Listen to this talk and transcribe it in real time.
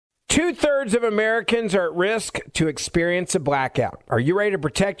2/3 of Americans are at risk to experience a blackout. Are you ready to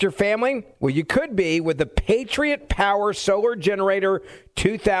protect your family? Well, you could be with the Patriot Power Solar Generator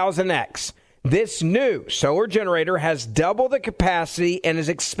 2000X. This new solar generator has double the capacity and is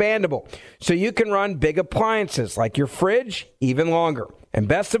expandable, so you can run big appliances like your fridge even longer. And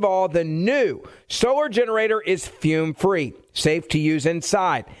best of all, the new solar generator is fume-free, safe to use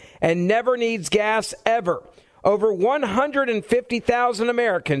inside, and never needs gas ever. Over 150,000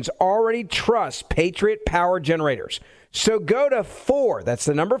 Americans already trust Patriot Power Generators. So go to that's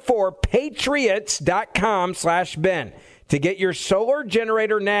the number 4, patriots.com/Ben to get your solar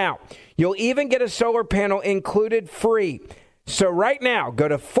generator now. You'll even get a solar panel included free. So right now, go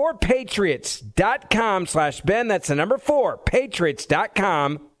to 4patriots.com/Ben. That's the number 4,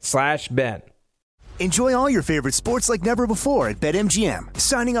 patriots.com/Ben. Enjoy all your favorite sports like never before at BetMGM.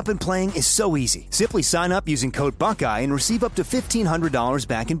 Signing up and playing is so easy. Simply sign up using code Buckeye and receive up to $1,500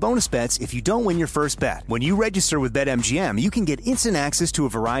 back in bonus bets if you don't win your first bet. When you register with BetMGM, you can get instant access to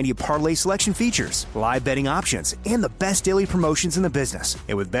a variety of parlay selection features, live betting options, and the best daily promotions in the business.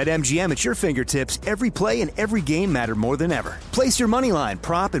 And with BetMGM at your fingertips, every play and every game matter more than ever. Place your moneyline,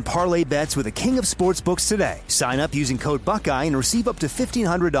 prop, and parlay bets with the king of sportsbooks today. Sign up using code Buckeye and receive up to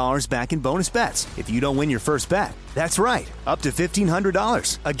 $1,500 back in bonus bets if you don't win your first bet. That's right, up to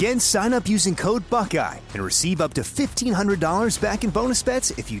 $1,500. Again, sign up using code Buckeye and receive up to $1,500 back in bonus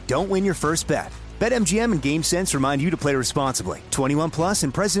bets if you don't win your first bet. BetMGM and GameSense remind you to play responsibly. 21 plus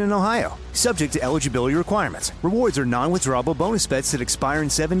and present in Ohio. Subject to eligibility requirements. Rewards are non-withdrawable bonus bets that expire in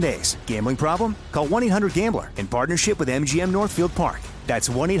 7 days. Gambling problem? Call 1-800-GAMBLER in partnership with MGM Northfield Park. That's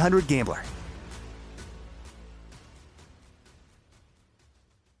 1-800-GAMBLER.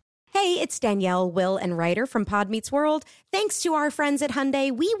 Hey, it's Danielle, Will, and Ryder from Pod Meets World. Thanks to our friends at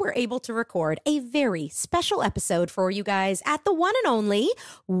Hyundai, we were able to record a very special episode for you guys at the one and only,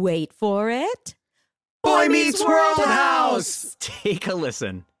 wait for it, Boy Meets World House! Take a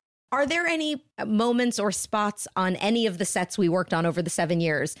listen. Are there any moments or spots on any of the sets we worked on over the 7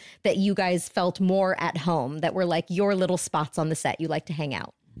 years that you guys felt more at home, that were like your little spots on the set you like to hang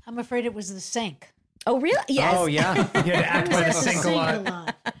out? I'm afraid it was the sink. Oh, really? Yes. Oh, yeah. You had to act by the sink a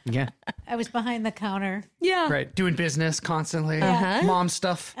lot. Yeah. I was behind the counter. Yeah. Right. Doing business constantly. Uh-huh. Mom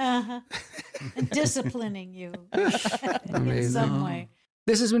stuff. And disciplining you in Amazing. some way.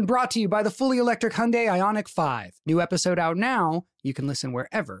 This has been brought to you by the fully electric Hyundai Ioniq 5. New episode out now. You can listen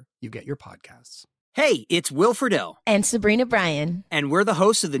wherever you get your podcasts. Hey, it's Will Friedle. And Sabrina Bryan. And we're the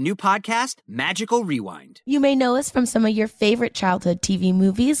hosts of the new podcast, Magical Rewind. You may know us from some of your favorite childhood TV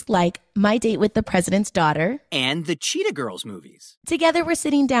movies like My Date with the President's Daughter. And the Cheetah Girls movies. Together, we're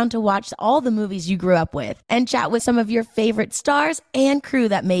sitting down to watch all the movies you grew up with and chat with some of your favorite stars and crew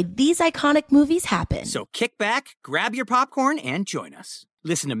that made these iconic movies happen. So kick back, grab your popcorn, and join us.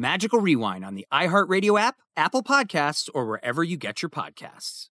 Listen to Magical Rewind on the iHeartRadio app, Apple Podcasts, or wherever you get your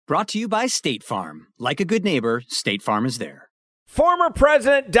podcasts. Brought to you by State Farm. Like a good neighbor, State Farm is there. Former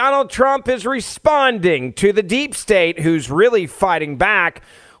President Donald Trump is responding to the deep state, who's really fighting back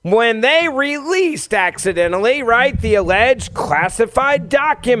when they released accidentally, the alleged classified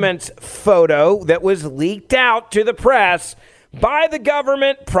documents photo that was leaked out to the press by the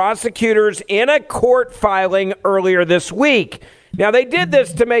government prosecutors in a court filing earlier this week. Now, they did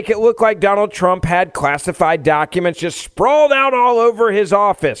this to make it look like Donald Trump had classified documents just sprawled out all over his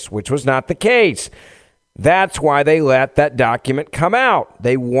office, which was not the case. That's why they let that document come out.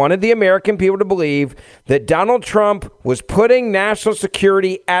 They wanted the American people to believe that Donald Trump was putting national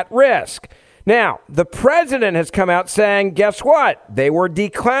security at risk. Now, the president has come out saying, guess what? They were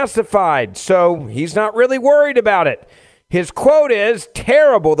declassified, so he's not really worried about it. His quote is,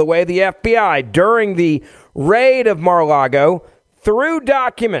 terrible the way the FBI, during the raid of Mar-a-Lago, threw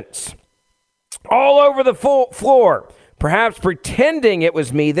documents all over the floor, perhaps pretending it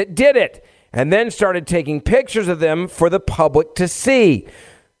was me that did it, and then started taking pictures of them for the public to see.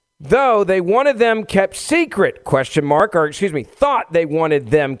 Though they wanted them kept secret, thought they wanted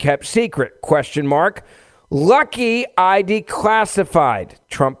them kept secret, Lucky I declassified.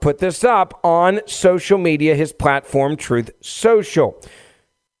 Trump put this up on social media, his platform, Truth Social.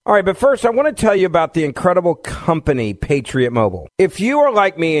 All right, but first, I want to tell you about the incredible company, Patriot Mobile. If you are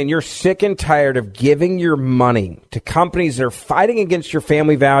like me and you're sick and tired of giving your money to companies that are fighting against your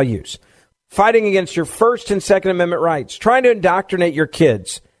family values, fighting against your First and Second Amendment rights, trying to indoctrinate your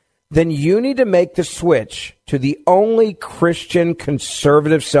kids, then you need to make the switch to the only Christian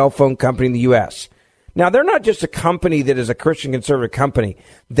conservative cell phone company in the U.S. Now, they're not just a company that is a Christian conservative company.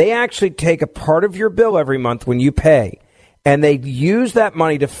 They actually take a part of your bill every month when you pay, and they use that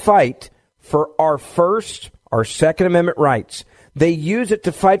money to fight for our First, our Second Amendment rights. They use it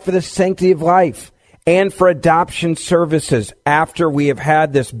to fight for the sanctity of life and for adoption services after we have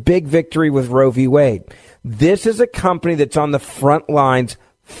had this big victory with Roe v. Wade. This is a company that's on the front lines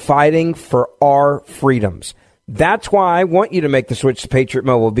fighting for our freedoms. That's why I want you to make the switch to Patriot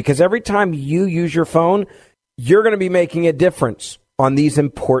Mobile, because every time you use your phone, you're going to be making a difference on these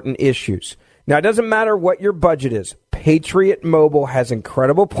important issues. Now, it doesn't matter what your budget is. Patriot Mobile has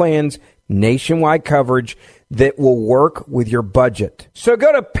incredible plans, nationwide coverage that will work with your budget. So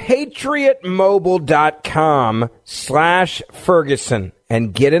go to patriotmobile.com/Ferguson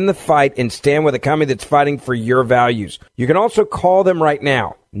and get in the fight and stand with a company that's fighting for your values. You can also call them right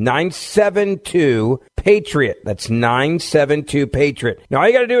now, 972-PATRIOT. That's 972-PATRIOT. Now, all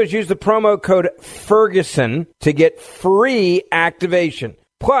you got to do is use the promo code Ferguson to get free activation.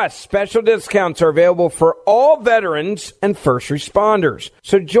 Plus, special discounts are available for all veterans and first responders.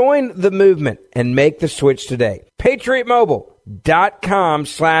 So join the movement and make the switch today.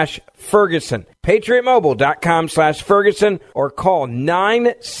 PatriotMobile.com/Ferguson. PatriotMobile.com/Ferguson or call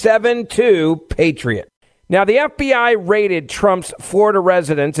 972-PATRIOT. Now, the FBI raided Trump's Florida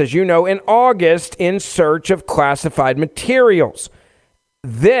residence, as you know, in August in search of classified materials.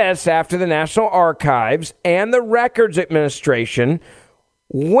 This after the National Archives and the Records Administration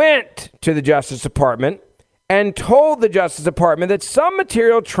went to the Justice Department and told the Justice Department that some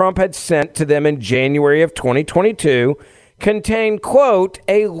material Trump had sent to them in January of 2022 contained, quote,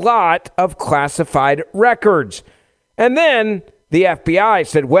 a lot of classified records. And then the FBI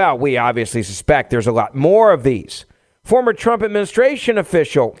said, well, we obviously suspect there's a lot more of these. Former Trump administration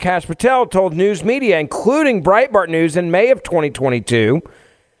official Kash Patel told news media, including Breitbart News in May of 2022,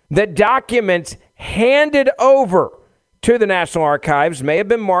 that documents handed over to the National Archives may have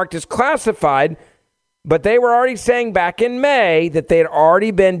been marked as classified, but they were already saying back in May that they had already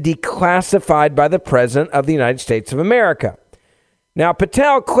been declassified by the President of the United States of America. Now,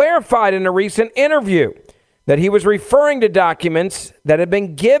 Patel clarified in a recent interview that he was referring to documents that had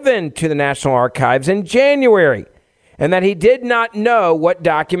been given to the National Archives in January, and that he did not know what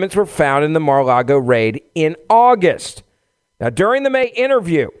documents were found in the Mar-a-Lago raid in August. Now, during the May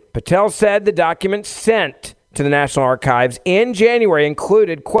interview, Patel said the documents sent to the National Archives in January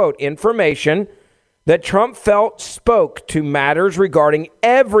included, quote, information that Trump felt spoke to matters regarding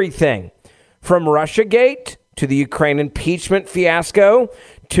everything from Russiagate to the Ukraine impeachment fiasco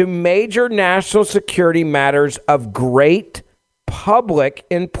to major national security matters of great public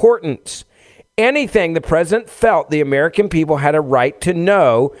importance. Anything the president felt the American people had a right to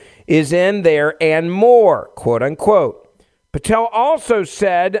know is in there and more, quote unquote. Patel also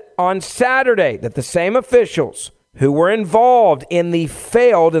said on Saturday that the same officials who were involved in the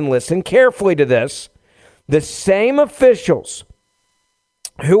failed, and listen carefully to this, the same officials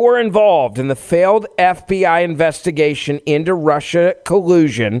who were involved in the failed FBI investigation into Russia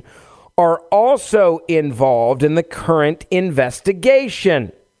collusion are also involved in the current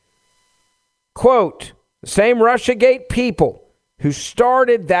investigation. Quote, the same Russiagate people who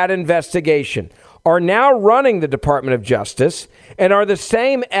started that investigation are now running the Department of Justice and are the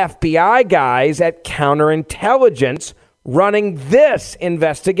same FBI guys at counterintelligence running this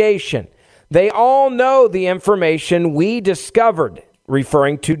investigation. They all know the information we discovered,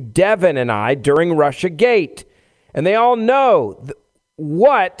 referring to Devin and I, during Russiagate. And they all know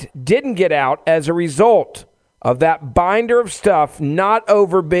what didn't get out as a result of that binder of stuff not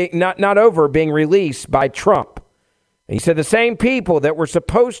over being released by Trump. He said the same people that were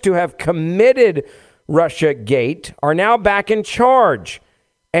supposed to have committed Russiagate are now back in charge.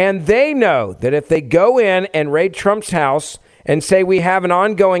 And they know that if they go in and raid Trump's house and say we have an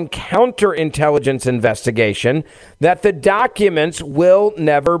ongoing counterintelligence investigation, that the documents will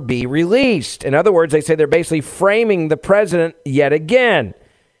never be released. In other words, they say they're basically framing the president yet again.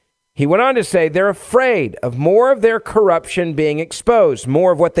 He went on to say they're afraid of more of their corruption being exposed,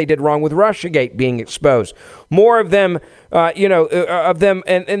 more of what they did wrong with Russiagate being exposed, more of them, of them.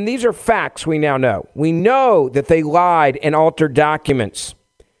 And these are facts we now know. We know that they lied and altered documents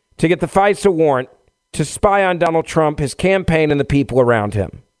to get the FISA warrant to spy on Donald Trump, his campaign, and the people around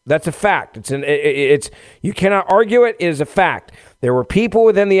him. That's a fact. You cannot argue it. It is a fact. There were people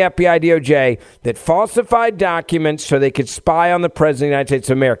within the FBI DOJ that falsified documents so they could spy on the President of the United States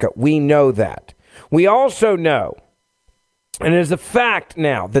of America. We know that. We also know, and it is a fact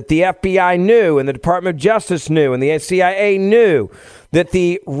now, that the FBI knew and the Department of Justice knew and the CIA knew that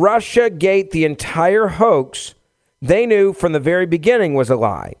the Russiagate, the entire hoax, they knew from the very beginning was a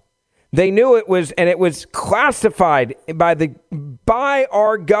lie. They knew it was, and it was classified by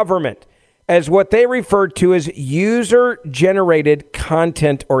our government as what they referred to as user-generated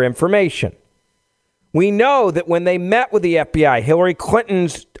content or information. We know that when they met with the FBI, Hillary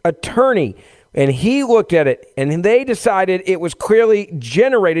Clinton's attorney, and he looked at it, and they decided it was clearly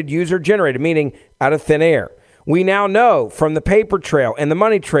user-generated, meaning out of thin air. We now know from the paper trail and the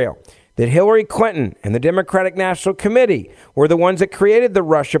money trail that Hillary Clinton and the Democratic National Committee were the ones that created the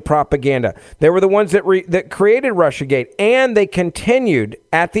Russia propaganda. They were the ones that created Russiagate, and they continued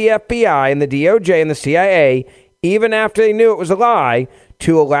at the FBI and the DOJ and the CIA, even after they knew it was a lie,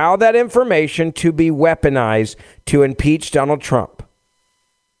 to allow that information to be weaponized to impeach Donald Trump.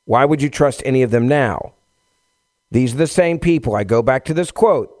 Why would you trust any of them now? These are the same people, I go back to this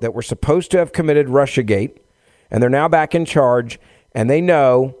quote, that were supposed to have committed Russiagate, and they're now back in charge, and they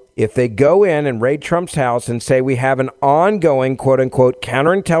know if they go in and raid Trump's house and say we have an ongoing, quote-unquote,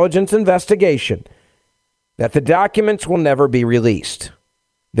 counterintelligence investigation, that the documents will never be released.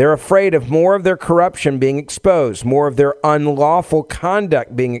 They're afraid of more of their corruption being exposed, more of their unlawful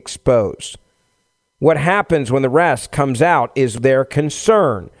conduct being exposed. What happens when the rest comes out is their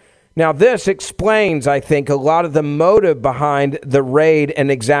concern. Now, this explains, I think, a lot of the motive behind the raid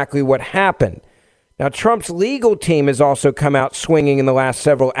and exactly what happened. Now, Trump's legal team has also come out swinging in the last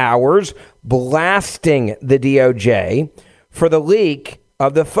several hours, blasting the DOJ for the leak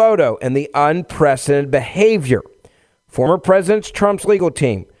of the photo and the unprecedented behavior. Former President Trump's legal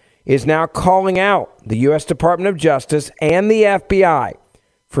team is now calling out the U.S. Department of Justice and the FBI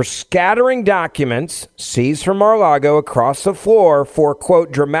for scattering documents seized from Mar-a-Lago across the floor for,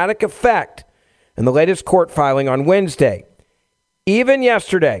 quote, dramatic effect in the latest court filing on Wednesday. Even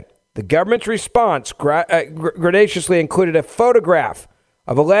yesterday, the government's response graciously included a photograph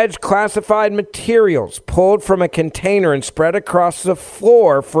of alleged classified materials pulled from a container and spread across the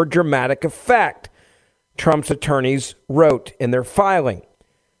floor for dramatic effect, Trump's attorneys wrote in their filing.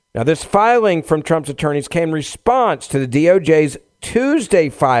 Now, this filing from Trump's attorneys came in response to the DOJ's Tuesday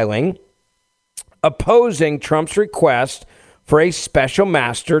filing opposing Trump's request for a special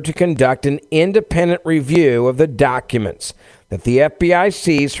master to conduct an independent review of the documents that the FBI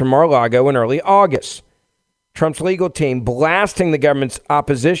seized from Mar-a-Lago in early August. Trump's legal team blasting the government's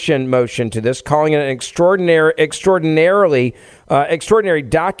opposition motion to this, calling it an extraordinary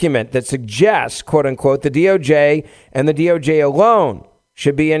document that suggests, quote unquote, the DOJ and the DOJ alone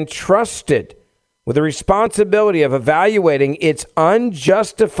should be entrusted with the responsibility of evaluating its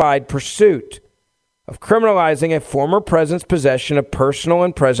unjustified pursuit of criminalizing a former president's possession of personal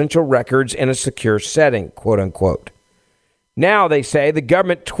and presidential records in a secure setting, quote unquote. Now, they say, the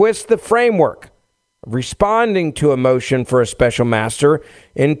government twists the framework of responding to a motion for a special master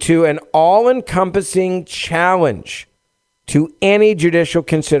into an all-encompassing challenge to any judicial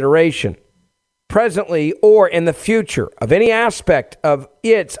consideration, presently or in the future, of any aspect of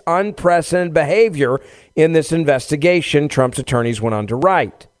its unprecedented behavior in this investigation, Trump's attorneys went on to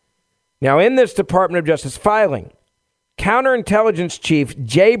write. Now, in this Department of Justice filing, Counterintelligence Chief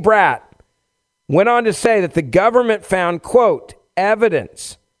Jay Bratt went on to say that the government found, quote,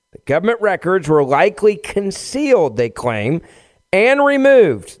 evidence that government records were likely concealed, they claim, and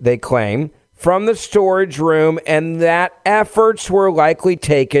removed, they claim, from the storage room, and that efforts were likely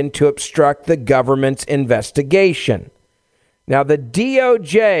taken to obstruct the government's investigation. Now, the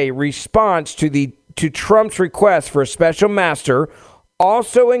DOJ response to Trump's request for a special master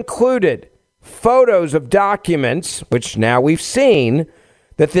also included photos of documents, which now we've seen,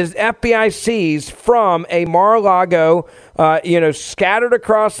 that the FBI seized from a Mar-a-Lago, scattered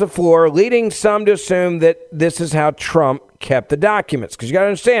across the floor, leading some to assume that this is how Trump kept the documents. Because you got to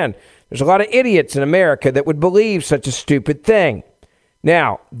understand, there's a lot of idiots in America that would believe such a stupid thing.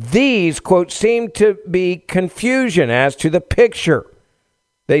 Now, these, quote, seem to be confusion as to the picture.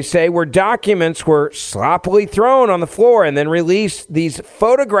 They say where documents were sloppily thrown on the floor and then released these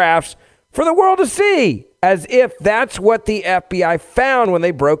photographs for the world to see, as if that's what the FBI found when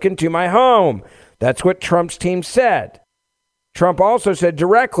they broke into my home. That's what Trump's team said. Trump also said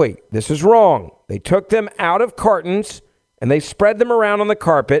directly, this is wrong. They took them out of cartons and they spread them around on the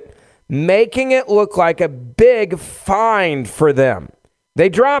carpet, making it look like a big find for them. They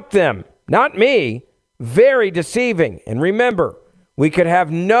dropped them, not me. Very deceiving. And remember, we could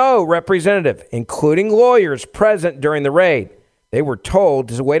have no representative, including lawyers, present during the raid. They were told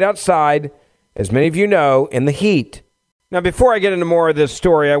to wait outside, as many of you know, in the heat. Now, before I get into more of this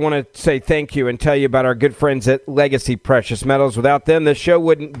story, I want to say thank you and tell you about our good friends at Legacy Precious Metals. Without them, the show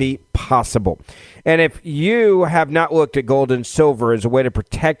wouldn't be possible. And if you have not looked at gold and silver as a way to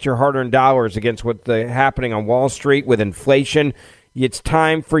protect your hard-earned dollars against what's happening on Wall Street with inflation, it's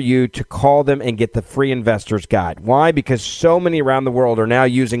time for you to call them and get the free investor's guide. Why? Because so many around the world are now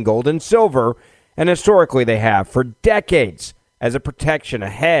using gold and silver, and historically they have for decades, as a protection, a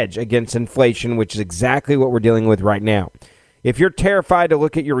hedge against inflation, which is exactly what we're dealing with right now. If you're terrified to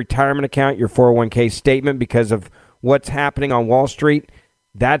look at your retirement account, your 401k statement because of what's happening on Wall Street,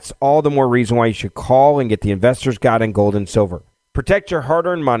 that's all the more reason why you should call and get the Investor's Guide in Gold and Silver. Protect your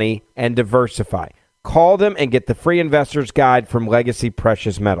hard-earned money and diversify. Call them and get the free Investor's Guide from Legacy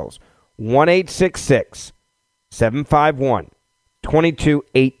Precious Metals.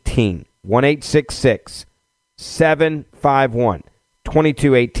 1-866-751-2218.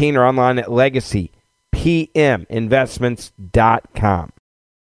 1-866-751-2218 or online at legacypminvestments.com.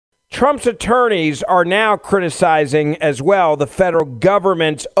 Trump's attorneys are now criticizing as well the federal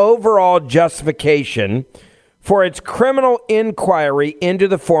government's overall justification for its criminal inquiry into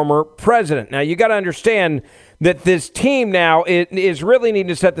the former president. Now, you got to understand that this team now is really needing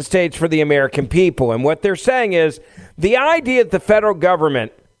to set the stage for the American people. And what they're saying is the idea that the federal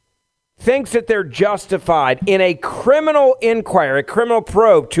government thinks that they're justified in a criminal inquiry, a criminal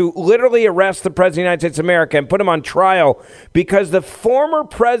probe to literally arrest the president of the United States of America and put him on trial because the former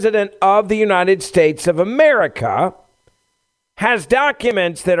president of the United States of America has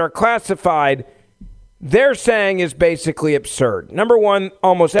documents that are classified, they're saying is basically absurd. Number one,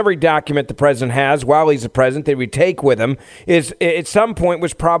 almost every document the president has while he's the president that we take with him is at some point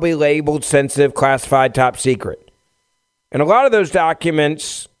was probably labeled sensitive, classified, top secret. And a lot of those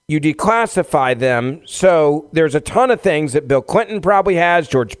documents, you declassify them, so there's a ton of things that Bill Clinton probably has,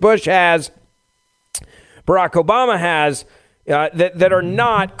 George Bush has, Barack Obama has, that are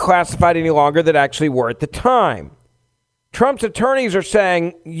not classified any longer that actually were at the time. Trump's attorneys are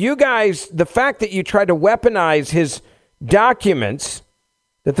saying, you guys, the fact that you tried to weaponize his documents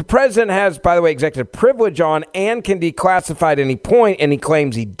that the president has, by the way, executive privilege on and can declassify at any point, and he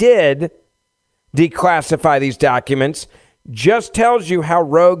claims he did declassify these documents, just tells you how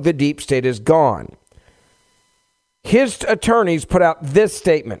rogue the deep state has gone. His attorneys put out this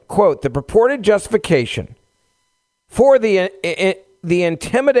statement, quote, the purported justification for the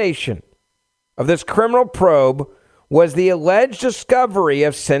intimidation of this criminal probe was the alleged discovery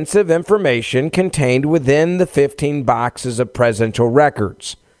of sensitive information contained within the 15 boxes of presidential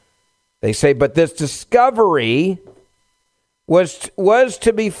records. They say, but this discovery was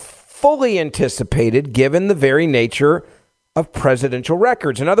to be fully anticipated given the very nature of presidential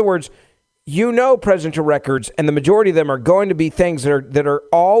records. In other words, you know presidential records, and the majority of them are going to be things that are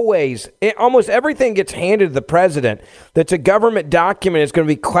always, almost everything gets handed to the president that's a government document is going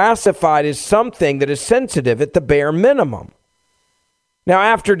to be classified as something that is sensitive at the bare minimum. Now,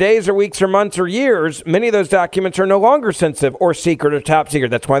 after days or weeks or months or years, many of those documents are no longer sensitive or secret or top secret.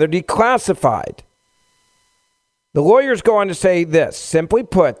 That's why they're declassified. The lawyers go on to say this, simply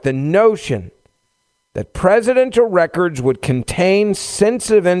put, the notion that presidential records would contain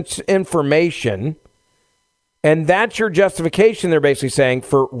sensitive information, and that's your justification, they're basically saying,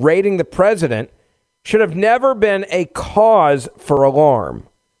 for raiding the president, should have never been a cause for alarm.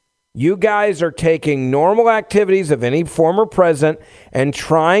 You guys are taking normal activities of any former president and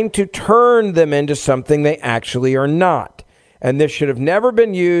trying to turn them into something they actually are not. And this should have never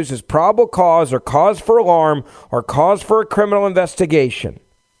been used as probable cause or cause for alarm or cause for a criminal investigation.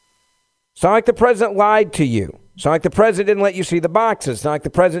 It's not like the president lied to you. It's not like the president didn't let you see the boxes. It's not like the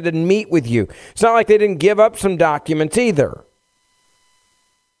president didn't meet with you. It's not like they didn't give up some documents either.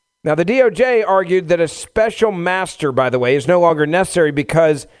 Now, the DOJ argued that a special master, by the way, is no longer necessary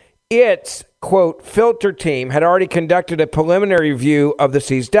because its, quote, filter team had already conducted a preliminary review of the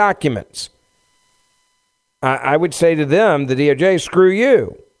seized documents. I would say to them, the DOJ, screw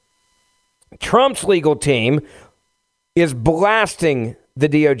you. Trump's legal team is blasting the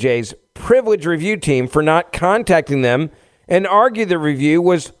DOJ's privilege review team for not contacting them and argue the review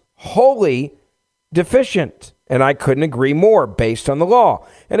was wholly deficient. And I couldn't agree more based on the law.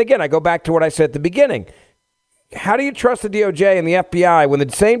 And again, I go back to what I said at the beginning. How do you trust the DOJ and the FBI when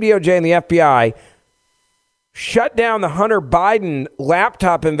the same DOJ and the FBI shut down the Hunter Biden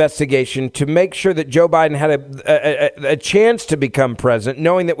laptop investigation to make sure that Joe Biden had a chance to become president,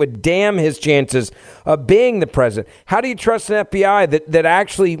 knowing that would damn his chances of being the president? How do you trust an FBI that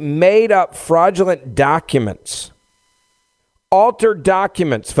actually made up fraudulent documents, altered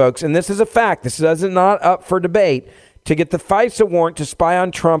documents, folks? And this is a fact. This is not up for debate, to get the FISA warrant to spy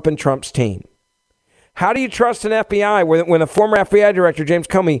on Trump and Trump's team. How do you trust an FBI when the former FBI director, James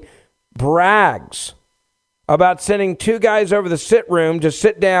Comey, brags about sending two guys over the sit room to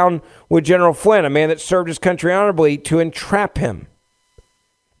sit down with General Flynn, a man that served his country honorably, to entrap him,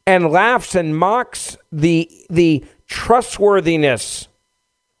 and laughs and mocks the trustworthiness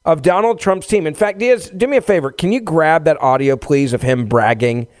of Donald Trump's team? In fact, Diaz, do me a favor. Can you grab that audio, please, of him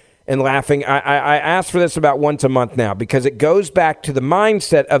bragging and laughing. I ask for this about once a month now because it goes back to the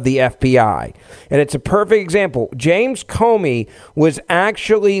mindset of the FBI. And it's a perfect example. James Comey was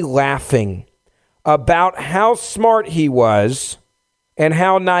actually laughing about how smart he was and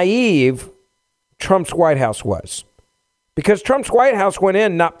how naive Trump's White House was. Because Trump's White House went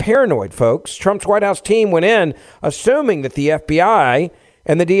in not paranoid, folks. Trump's White House team went in assuming that the FBI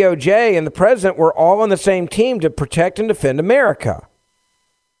and the DOJ and the president were all on the same team to protect and defend America.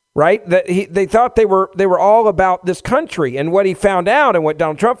 Right? They thought they were all about this country. And what he found out, and what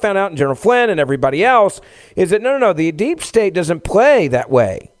Donald Trump found out, and General Flynn and everybody else, is that no, the deep state doesn't play that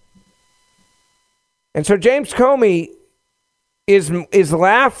way. And so James Comey is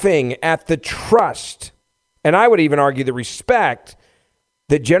laughing at the trust, and I would even argue the respect,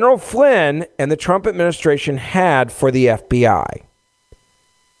 that General Flynn and the Trump administration had for the FBI.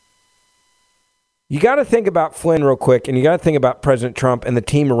 You got to think about Flynn real quick, and you got to think about President Trump and the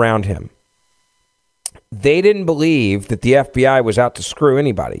team around him. They didn't believe that the FBI was out to screw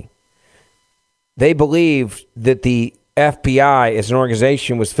anybody. They believed that the FBI as an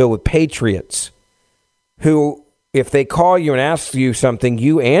organization was filled with patriots who, if they call you and ask you something,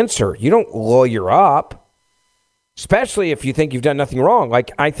 you answer. You don't lawyer up, especially if you think you've done nothing wrong.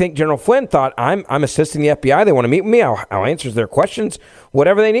 Like, I think General Flynn thought, I'm assisting the FBI. They want to meet with me. I'll answer their questions,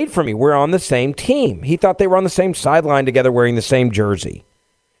 whatever they need from me. We're on the same team. He thought they were on the same sideline together wearing the same jersey.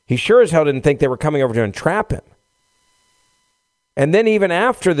 He sure as hell didn't think they were coming over to entrap him. And then even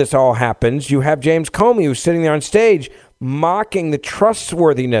after this all happens, you have James Comey, who's sitting there on stage mocking the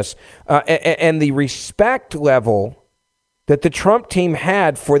trustworthiness and the respect level that the Trump team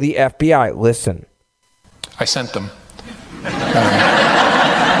had for the FBI. Listen. I sent them.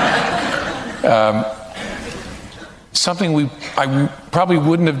 Something I probably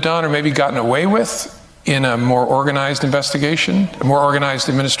wouldn't have done or maybe gotten away with in a more organized investigation, a more organized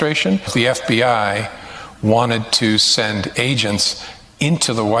administration. If the FBI wanted to send agents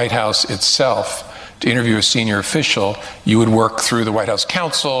into the White House itself to interview a senior official, you would work through the White House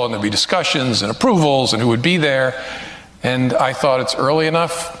counsel, and there'd be discussions and approvals and who would be there. And I thought, it's early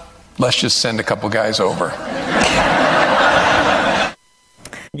enough. Let's just send a couple guys over.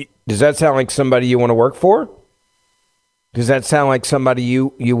 Does that sound like somebody you want to work for? Does that sound like somebody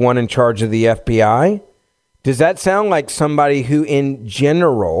you want in charge of the FBI? Does that sound like somebody who in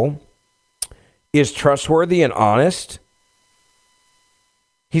general is trustworthy and honest?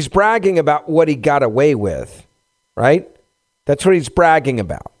 He's bragging about what he got away with, right? That's what he's bragging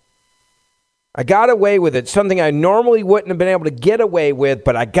about. I got away with it, something I normally wouldn't have been able to get away with,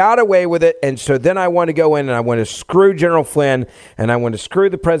 but I got away with it, and so then I want to go in and I want to screw General Flynn, and I want to screw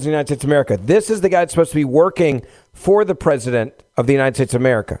the President of the United States of America. This is the guy that's supposed to be working for the President of the United States of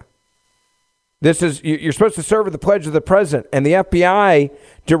America. You're supposed to serve at the pledge of the President, and the FBI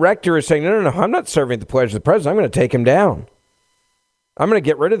director is saying, no, I'm not serving at the pledge of the President. I'm going to take him down. I'm going to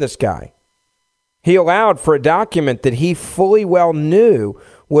get rid of this guy. He allowed for a document that he fully well knew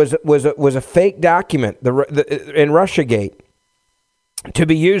was a fake document, in Russiagate, to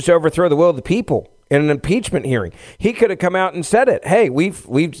be used to overthrow the will of the people in an impeachment hearing. He could have come out and said it. Hey,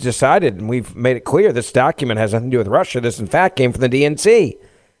 we've decided and we've made it clear this document has nothing to do with Russia. This, in fact, came from the DNC.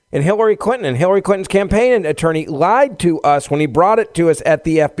 And Hillary Clinton's campaign attorney lied to us when he brought it to us at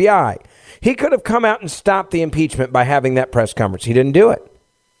the FBI. He could have come out and stopped the impeachment by having that press conference. He didn't do it.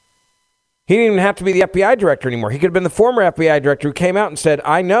 He didn't even have to be the FBI director anymore. He could have been the former FBI director who came out and said,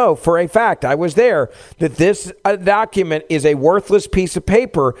 I know for a fact, I was there, that this document is a worthless piece of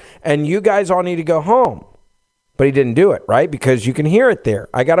paper and you guys all need to go home. But he didn't do it, right? Because you can hear it there.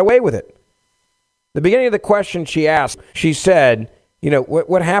 I got away with it. The beginning of the question she asked, she said,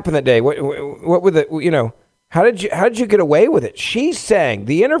 what happened that day? What were the, how did you get away with it? She's saying,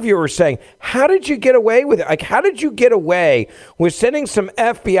 the interviewer is saying, how did you get away with it? Like, how did you get away with sending some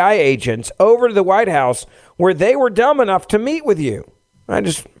FBI agents over to the White House where they were dumb enough to meet with you?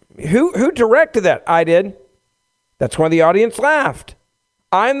 Who directed that? I did. That's why the audience laughed.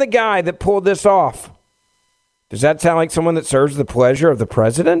 I'm the guy that pulled this off. Does that sound like someone that serves the pleasure of the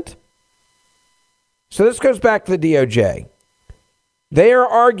president? So this goes back to the DOJ. They are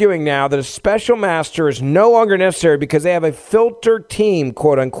arguing now that a special master is no longer necessary because they have a filter team,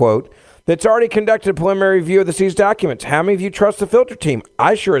 quote unquote, that's already conducted a preliminary review of the seized documents. How many of you trust the filter team?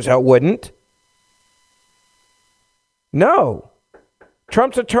 I sure as hell wouldn't. No.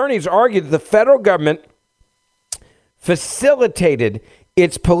 Trump's attorneys argued that the federal government facilitated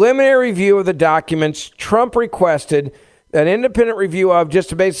its preliminary review of the documents Trump requested an independent review of, just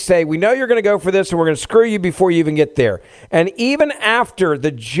to basically say, we know you're going to go for this and we're going to screw you before you even get there. And even after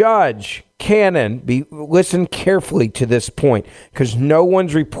the judge Cannon, listen carefully to this point because no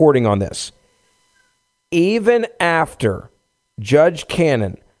one's reporting on this. Even after Judge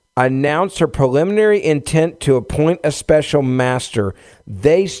Cannon announced her preliminary intent to appoint a special master,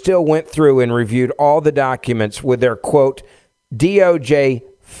 they still went through and reviewed all the documents with their, quote, DOJ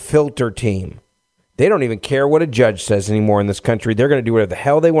filter team. They don't even care what a judge says anymore in this country. They're going to do whatever the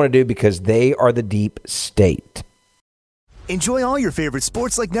hell they want to do because they are the deep state. Enjoy all your favorite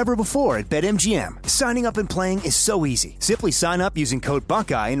sports like never before at BetMGM. Signing up and playing is so easy. Simply sign up using code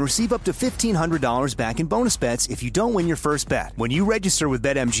Buckeye and receive up to $1,500 back in bonus bets if you don't win your first bet. When you register with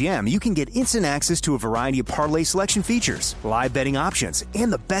BetMGM, you can get instant access to a variety of parlay selection features, live betting options,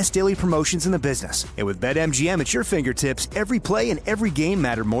 and the best daily promotions in the business. And with BetMGM at your fingertips, every play and every game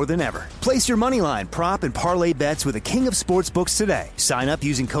matter more than ever. Place your moneyline, prop, and parlay bets with the king of sportsbooks today. Sign up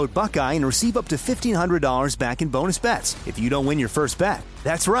using code Buckeye and receive up to $1,500 back in bonus bets if you don't win your first bet.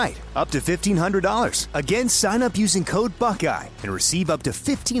 That's right, up to $1,500. Again, sign up using code Buckeye and receive up to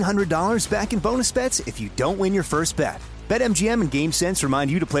 $1,500 back in bonus bets if you don't win your first bet. BetMGM and GameSense remind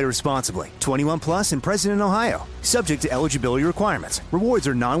you to play responsibly. 21 plus and present in Ohio. Subject to eligibility requirements. Rewards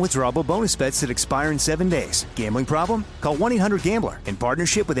are non-withdrawable bonus bets that expire in 7 days. Gambling problem? Call 1-800-GAMBLER in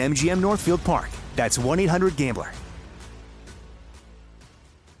partnership with MGM Northfield Park. That's 1-800-GAMBLER.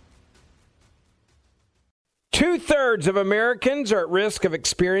 2/3 of Americans are at risk of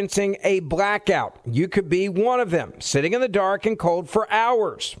experiencing a blackout. You could be one of them, sitting in the dark and cold for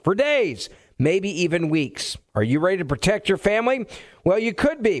hours, for days, maybe even weeks. Are you ready to protect your family? Well, you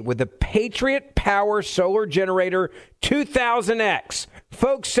could be with the Patriot Power Solar Generator 2000X.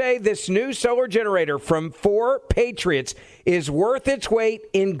 Folks say this new solar generator from 4 Patriots is worth its weight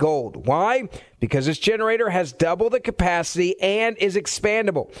in gold. Why? Because this generator has double the capacity and is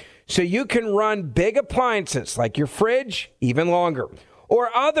expandable. So you can run big appliances like your fridge even longer, or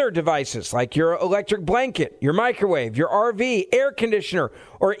other devices like your electric blanket, your microwave, your RV, air conditioner,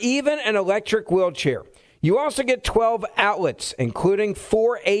 or even an electric wheelchair. You also get 12 outlets, including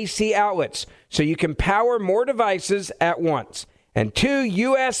 4 AC outlets, so you can power more devices at once, and 2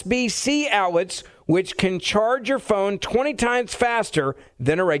 USB-C outlets, which can charge your phone 20 times faster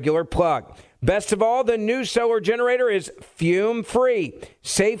than a regular plug. Best of all, the new solar generator is fume-free,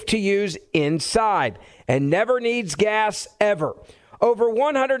 safe to use inside, and never needs gas ever. Over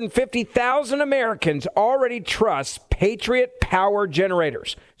 150,000 Americans already trust Patriot Power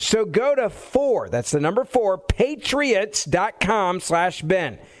Generators. So go to 4, that's the number 4,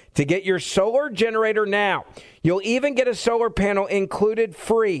 patriots.com/Ben to get your solar generator now. You'll even get a solar panel included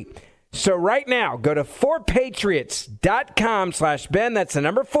free. So right now, go to 4patriots.com/Ben. That's the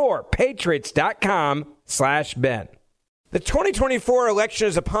number 4, patriots.com/Ben. The 2024 election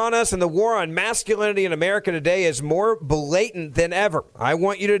is upon us, and the war on masculinity in America today is more blatant than ever. I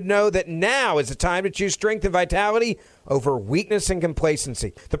want you to know that now is the time to choose strength and vitality over weakness and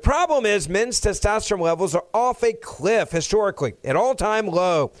complacency. The problem is men's testosterone levels are off a cliff historically, an all-time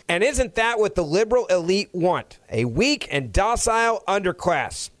low. And isn't that what the liberal elite want? A weak and docile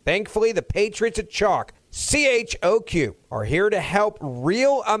underclass. Thankfully, the Patriots at Chalk, CHOQ, are here to help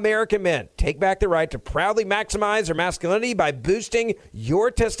real American men take back the right to proudly maximize their masculinity by boosting your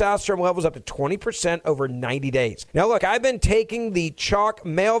testosterone levels up to 20% over 90 days. Now, look, I've been taking the Chalk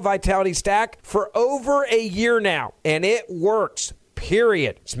Male Vitality Stack for over a year now, and it works.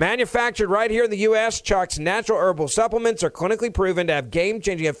 Period. It's manufactured right here in the U.S. Chalk's natural herbal supplements are clinically proven to have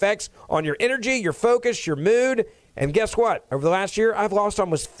game-changing effects on your energy, your focus, your mood. And guess what? Over the last year, I've lost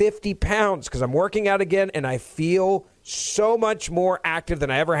almost 50 pounds because I'm working out again, and I feel so much more active than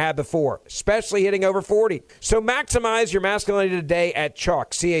I ever had before, especially hitting over 40. So maximize your masculinity today at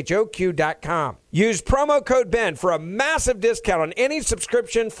Chalk, CHOQ.com. Use promo code Ben for a massive discount on any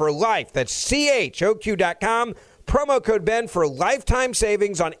subscription for life. That's CHOQ.com. Promo code Ben for lifetime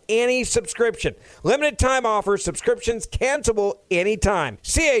savings on any subscription. Limited time offer. Subscriptions cancelable anytime.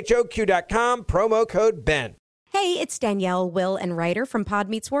 CHOQ.com. Promo code Ben. Hey, it's Danielle, Will, and Ryder from Pod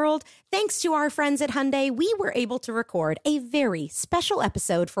Meets World. Thanks to our friends at Hyundai, we were able to record a very special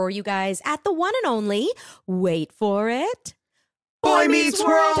episode for you guys at the one and only, wait for it, Boy Meets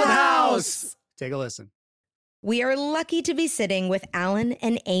World House. Take a listen. We are lucky to be sitting with Alan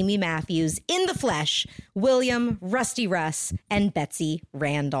and Amy Matthews in the flesh, William, Rusty Russ, and Betsy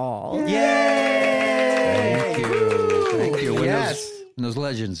Randall. Yay! Thank you. Thank you. When Yes. When those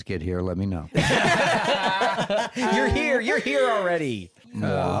legends get here, let me know. You're here already.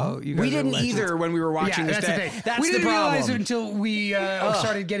 We didn't either when we were watching this. We didn't realize it until we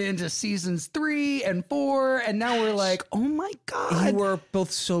started getting into seasons 3 and 4, and now we're like, oh my God. You were both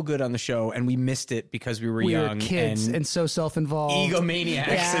so good on the show, and we missed it because we were young. We were kids and so self-involved.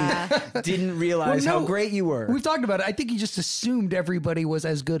 Egomaniacs and didn't realize how great you were. We've talked about it. I think you just assumed everybody was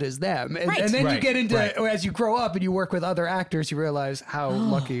as good as them. And then you get into, as you grow up and you work with other actors, you realize how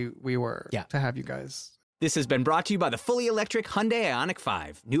lucky we were to have you guys. This has been brought to you by the fully electric Hyundai Ioniq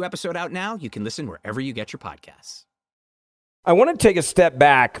 5. New episode out now. You can listen wherever you get your podcasts. I want to take a step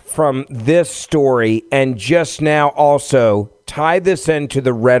back from this story and just now also tie this into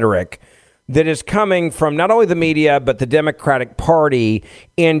the rhetoric that is coming from not only the media, but the Democratic Party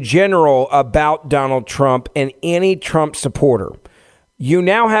in general about Donald Trump and any Trump supporter. You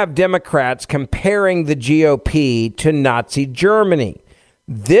now have Democrats comparing the GOP to Nazi Germany.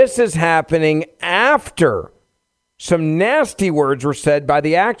 This is happening after some nasty words were said by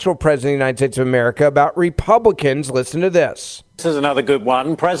the actual president of the United States of America about Republicans. Listen to this. This is another good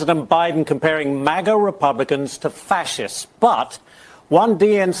one. President Biden comparing MAGA Republicans to fascists. But one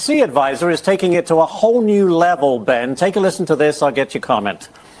DNC advisor is taking it to a whole new level, Ben. Take a listen to this. I'll get your comment.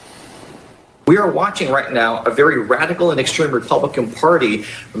 We are watching right now a very radical and extreme Republican Party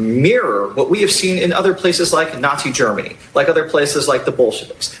mirror what we have seen in other places like Nazi Germany, like other places like the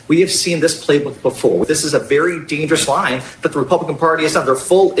Bolsheviks. We have seen this playbook before. This is a very dangerous line that the Republican Party has done. Their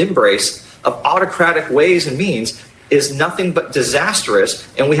full embrace of autocratic ways and means is nothing but disastrous,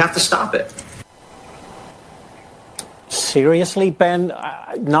 and we have to stop it. Seriously, Ben?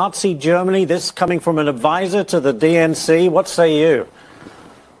 Nazi Germany, this coming from an advisor to the DNC? What say you?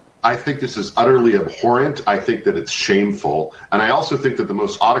 I think this is utterly abhorrent. I think that it's shameful. And I also think that the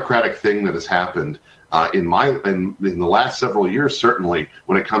most autocratic thing that has happened in the last several years, certainly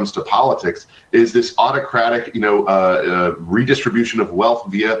when it comes to politics, is this autocratic, redistribution of wealth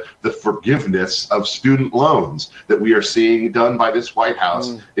via the forgiveness of student loans that we are seeing done by this White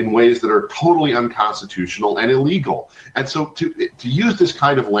House in ways that are totally unconstitutional and illegal. And so to use this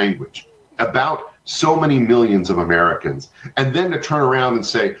kind of language about so many millions of Americans, and then to turn around and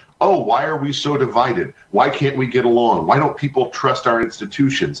say, oh, why are we so divided? Why can't we get along? Why don't people trust our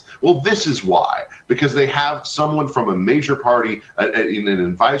institutions? Well, this is why. Because they have someone from a major party in an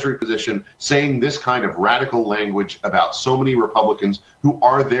advisory position saying this kind of radical language about so many Republicans who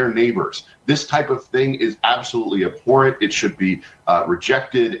are their neighbors. This type of thing is absolutely abhorrent. It should be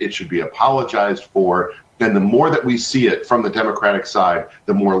rejected. It should be apologized for. And the more that we see it from the Democratic side,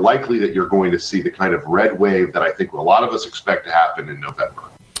 the more likely that you're going to see the kind of red wave that I think a lot of us expect to happen in November.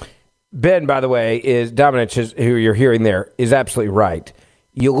 Ben, by the way, Dominic, who you're hearing there, is absolutely right.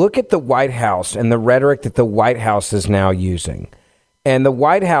 You look at the White House and the rhetoric that the White House is now using, and the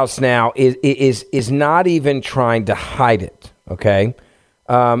White House now is not even trying to hide it. Okay,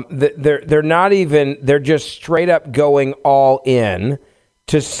 they're not even. They're just straight up going all in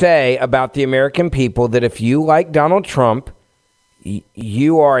to say about the American people that if you like Donald Trump,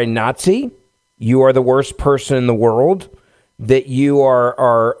 you are a Nazi, you are the worst person in the world, that you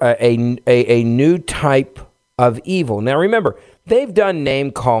are a new type of evil. Now, remember, they've done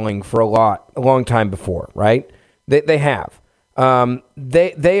name calling for a long time before, right? They have.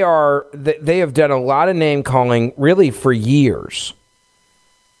 They have done a lot of name calling really for years.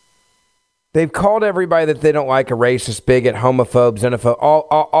 They've called everybody that they don't like a racist, bigot, homophobe, xenophobe,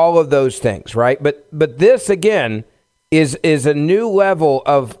 all of those things, right? But this, again, is a new level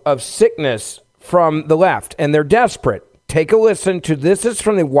of sickness from the left, and they're desperate. Take a listen to this. Is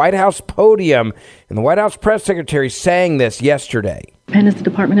from the White House podium, and the White House press secretary saying this yesterday. The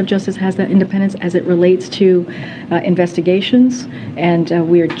Department of Justice has that independence as it relates to investigations, and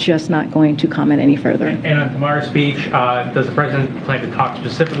we are just not going to comment any further. And on tomorrow's speech, does the president plan to talk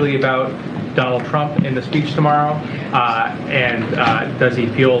specifically about Donald Trump in the speech tomorrow? And does he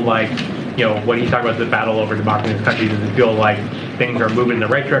feel like, when he talked about the battle over democracy in this country, does he feel like things are moving in the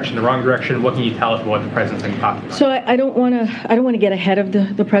right direction, the wrong direction? What can you tell us about what the president's going to talk about? So I don't want to get ahead of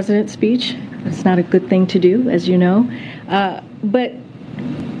the president's speech. It's not a good thing to do, as you know. But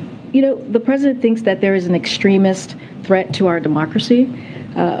the president thinks that there is an extremist threat to our democracy.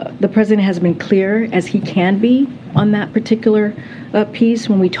 The president has been clear as he can be on that particular piece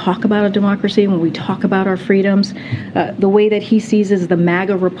when we talk about a democracy, when we talk about our freedoms. The way that he sees is the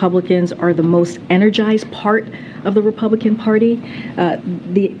MAGA Republicans are the most energized part of the Republican Party.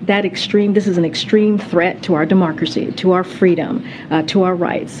 This is an extreme threat to our democracy, to our freedom, to our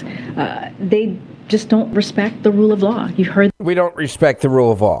rights. They just don't respect the rule of law. You heard. We don't respect the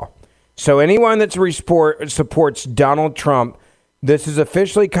rule of law. So anyone that supports Donald Trump this is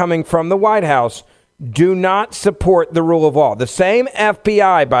officially coming from the White House, do not support the rule of law. The same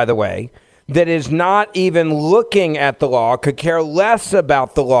FBI, by the way, that is not even looking at the law, could care less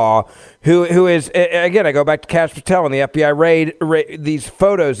about the law, who is, again, I go back to Kash Patel and the FBI raid these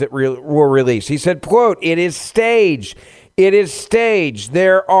photos that were released. He said, quote, it is staged. It is staged.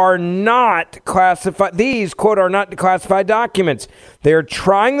 There are not classified, these, quote, are not classified documents. They're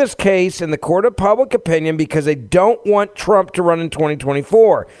trying this case in the court of public opinion because they don't want Trump to run in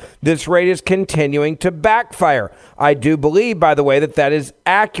 2024. This raid is continuing to backfire. I do believe, by the way, that is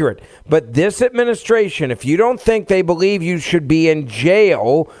accurate. But this administration, if you don't think they believe you should be in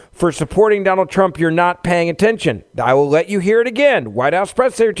jail for supporting Donald Trump, you're not paying attention. I will let you hear it again. White House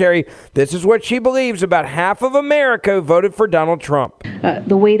Press Secretary, this is what she believes about half of America voted for Donald Trump.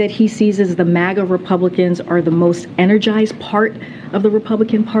 The way that he sees is the MAGA Republicans are the most energized part of the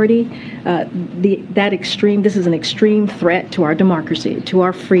Republican Party. This is an extreme threat to our democracy, to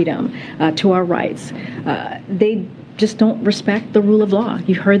our freedom, to our rights. They just don't respect the rule of law.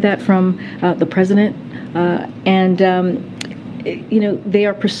 You heard that from the president, they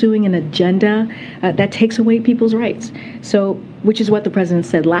are pursuing an agenda that takes away people's rights. So, which is what the president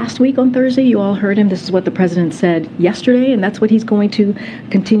said last week on Thursday. You all heard him. This is what the president said yesterday, and that's what he's going to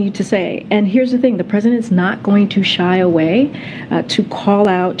continue to say. And here's the thing. The president's not going to shy away to call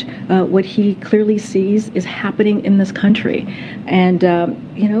out what he clearly sees is happening in this country. And,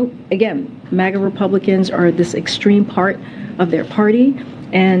 again, MAGA Republicans are this extreme part of their party,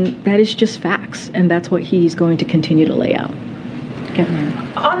 and that is just facts. And that's what he's going to continue to lay out.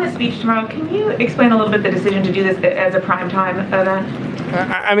 On the speech tomorrow, can you explain a little bit the decision to do this as a primetime event?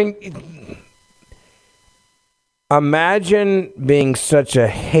 I mean, imagine being such a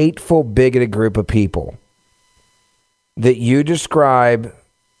hateful, bigoted group of people that you describe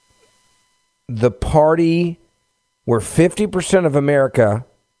the party where 50% of America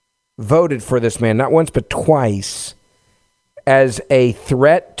voted for this man, not once but twice, as a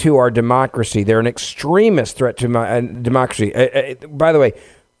threat to our democracy. They're an extremist threat to democracy. By the way,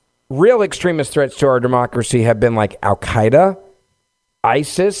 real extremist threats to our democracy have been like Al-Qaeda,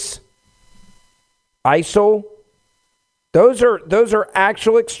 ISIS, ISIL. Those are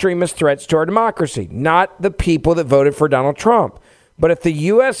actual extremist threats to our democracy, not the people that voted for Donald Trump. But if the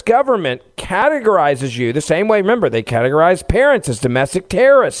U.S. government categorizes you the same way, remember, they categorize parents as domestic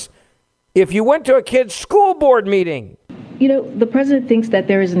terrorists. If you went to a kid's school board meeting, the president thinks that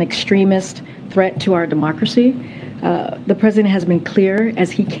there is an extremist threat to our democracy. The president has been clear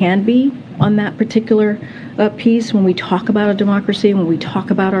as he can be on that particular piece when we talk about a democracy, when we talk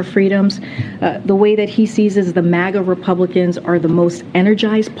about our freedoms. The way that he sees is the MAGA Republicans are the most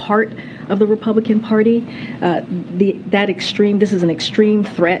energized part of the Republican Party. This is an extreme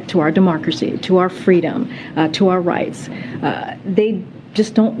threat to our democracy, to our freedom, to our rights. They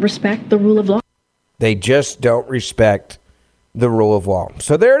just don't respect the rule of law. They just don't respect the rule of law.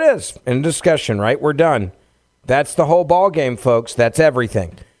 So there it is in discussion, right? We're done. That's the whole ball game, folks. That's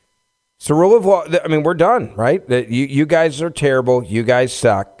everything. So rule of law, I mean, we're done, right? You guys are terrible. You guys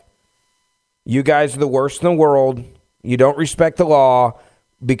suck. You guys are the worst in the world. You don't respect the law.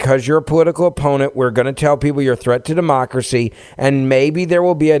 Because you're a political opponent, we're going to tell people you're a threat to democracy, and maybe there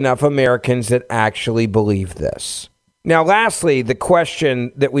will be enough Americans that actually believe this. Now, lastly, the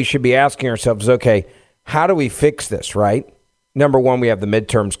question that we should be asking ourselves is, okay, how do we fix this, right? Number one, we have the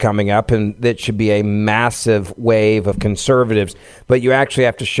midterms coming up, and that should be a massive wave of conservatives. But you actually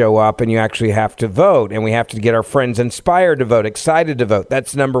have to show up, and you actually have to vote, and we have to get our friends inspired to vote, excited to vote.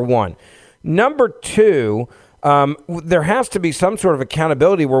 That's number one. Number two, there has to be some sort of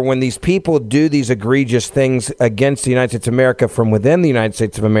accountability where when these people do these egregious things against the United States of America from within the United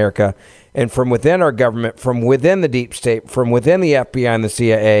States of America and from within our government, from within the deep state, from within the FBI and the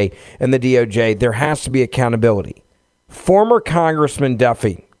CIA and the DOJ, there has to be accountability. Former Congressman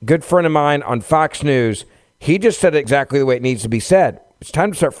Duffy, good friend of mine on Fox News, he just said it exactly the way it needs to be said. It's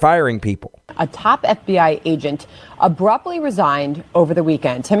time to start firing people. A top FBI agent abruptly resigned over the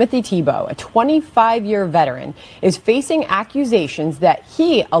weekend. Timothy Tebow, a 25-year veteran, is facing accusations that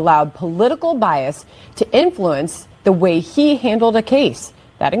he allowed political bias to influence the way he handled a case.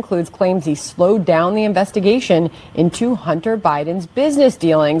 That includes claims he slowed down the investigation into Hunter Biden's business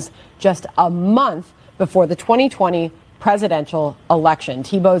dealings just a month before the 2020 presidential election.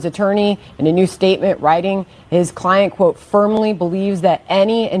 Tebow's attorney, in a new statement writing, his client, quote, firmly believes that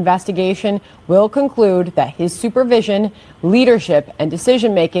any investigation will conclude that his supervision, leadership, and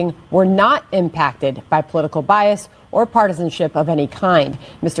decision-making were not impacted by political bias or partisanship of any kind.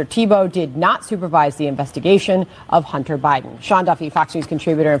 Mr. Thibault did not supervise the investigation of Hunter Biden. Sean Duffy, Fox News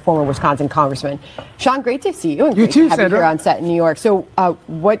contributor and former Wisconsin congressman. Sean, great to see you. And you great too, to have Sandra. you here on set in New York. So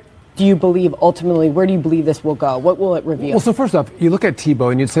what do you believe ultimately, where do you believe this will go? What will it reveal? Well, so first off, you look at Thibault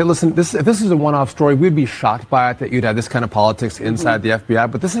and you'd say, listen, if this is a one-off story, we'd be shocked by it, that you'd have this kind of politics inside the FBI.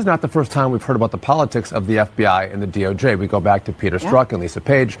 But this is not the first time we've heard about the politics of the FBI and the DOJ. We go back to Peter Strzok and Lisa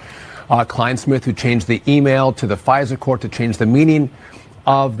Page, Klein Smith, who changed the email to the FISA court to change the meaning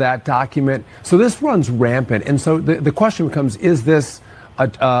of that document. So this runs rampant. And so the question becomes, is this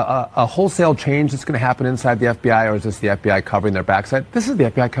a wholesale change that's going to happen inside the FBI, or is this the FBI covering their backside? This is the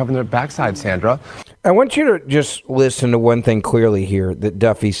FBI covering their backside, Sandra. I want you to just listen to one thing clearly here that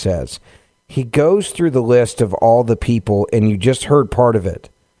Duffy says. He goes through the list of all the people, and you just heard part of it,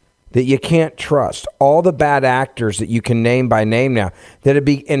 that you can't trust. All the bad actors that you can name by name now, that have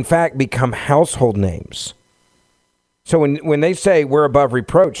in fact become household names. So when they say we're above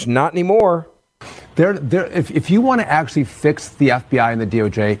reproach, not anymore. If you want to actually fix the FBI and the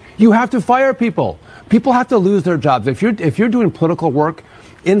DOJ, you have to fire people. People have to lose their jobs. If you're doing political work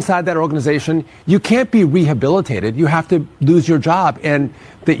inside that organization, you can't be rehabilitated. You have to lose your job. And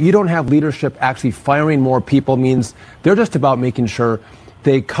that you don't have leadership actually firing more people means they're just about making sure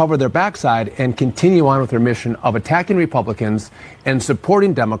they cover their backside and continue on with their mission of attacking Republicans and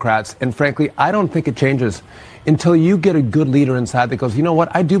supporting Democrats. And frankly, I don't think it changes until you get a good leader inside that goes, you know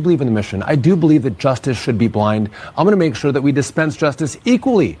what, I do believe in the mission. I do believe that justice should be blind. I'm going to make sure that we dispense justice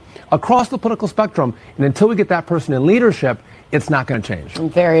equally across the political spectrum. And until we get that person in leadership, it's not going to change.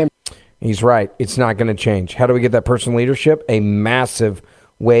 He's right. It's not going to change. How do we get that person in leadership? A massive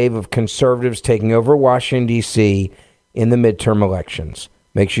wave of conservatives taking over Washington, D.C. in the midterm elections.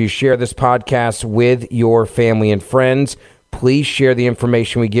 Make sure you share this podcast with your family and friends. Please share the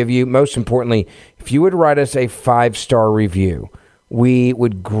information we give you. Most importantly, if you would write us a 5-star review, we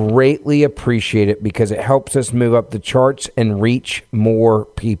would greatly appreciate it because it helps us move up the charts and reach more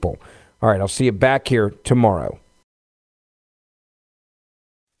people. All right, I'll see you back here tomorrow.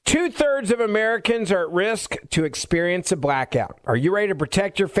 2/3 of Americans are at risk to experience a blackout. Are you ready to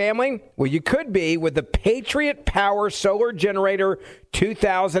protect your family? Well, you could be with the Patriot Power Solar Generator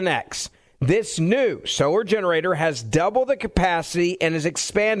 2000X. This new solar generator has double the capacity and is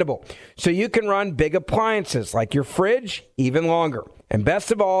expandable, so you can run big appliances like your fridge even longer. And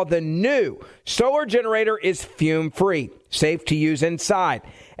best of all, the new solar generator is fume-free, safe to use inside,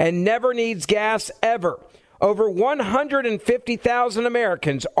 and never needs gas ever. Over 150,000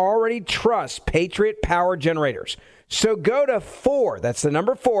 Americans already trust Patriot Power Generators. So go to 4, that's the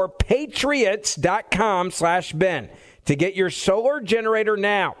number 4, patriots.com/Ben to get your solar generator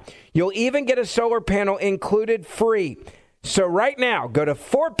now. You'll even get a solar panel included free. So right now, go to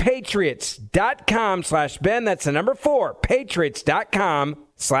 4patriots.com/Ben. That's the number 4,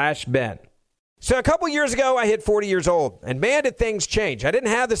 patriots.com/Ben. So a couple years ago, I hit 40 years old, and man, did things change. I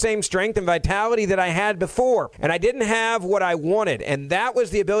didn't have the same strength and vitality that I had before, and I didn't have what I wanted, and that was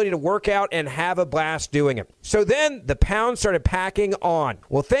the ability to work out and have a blast doing it. So then the pounds started packing on.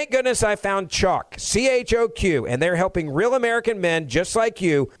 Well, thank goodness I found Chalk, CHOQ, and they're helping real American men just like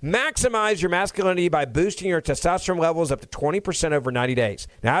you maximize your masculinity by boosting your testosterone levels up to 20% over 90 days.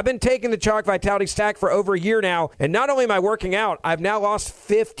 Now, I've been taking the Chalk Vitality Stack for over a year now, and not only am I working out, I've now lost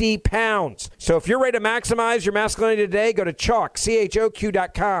 50 pounds. So if you're ready to maximize your masculinity today, go to Chalk,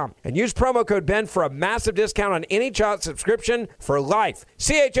 CHOQ.com, and use promo code Ben for a massive discount on any Chalk subscription for life.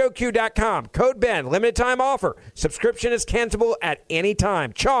 CHOQ.com, code Ben, limited time offer. Subscription is cancelable at any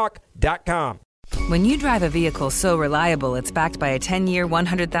time. Chalk.com. When you drive a vehicle so reliable it's backed by a 10-year,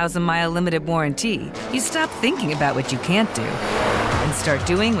 100,000-mile limited warranty, you stop thinking about what you can't do and start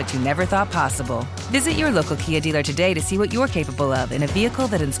doing what you never thought possible. Visit your local Kia dealer today to see what you're capable of in a vehicle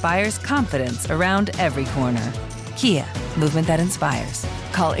that inspires confidence around every corner. Kia, movement that inspires.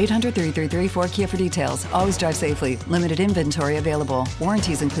 Call 800-333-4KIA for details. Always drive safely. Limited inventory available.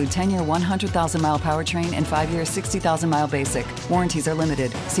 Warranties include 10-year, 100,000-mile powertrain and 5-year, 60,000-mile basic. Warranties are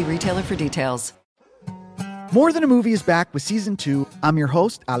limited. See retailer for details. More Than a Movie is back with Season 2. I'm your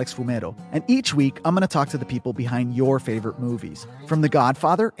host, Alex Fumero, and each week I'm going to talk to the people behind your favorite movies. From The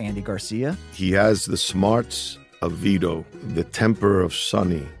Godfather, Andy Garcia. He has the smarts of Vito, the temper of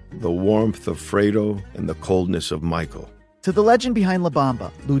Sonny, the warmth of Fredo, and the coldness of Michael. To the legend behind La Bamba,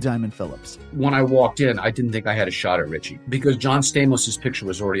 Lou Diamond Phillips. When I walked in, I didn't think I had a shot at Richie because John Stamos' picture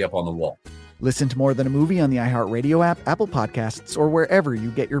was already up on the wall. Listen to More Than a Movie on the iHeartRadio app, Apple Podcasts, or wherever you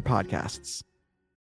get your podcasts.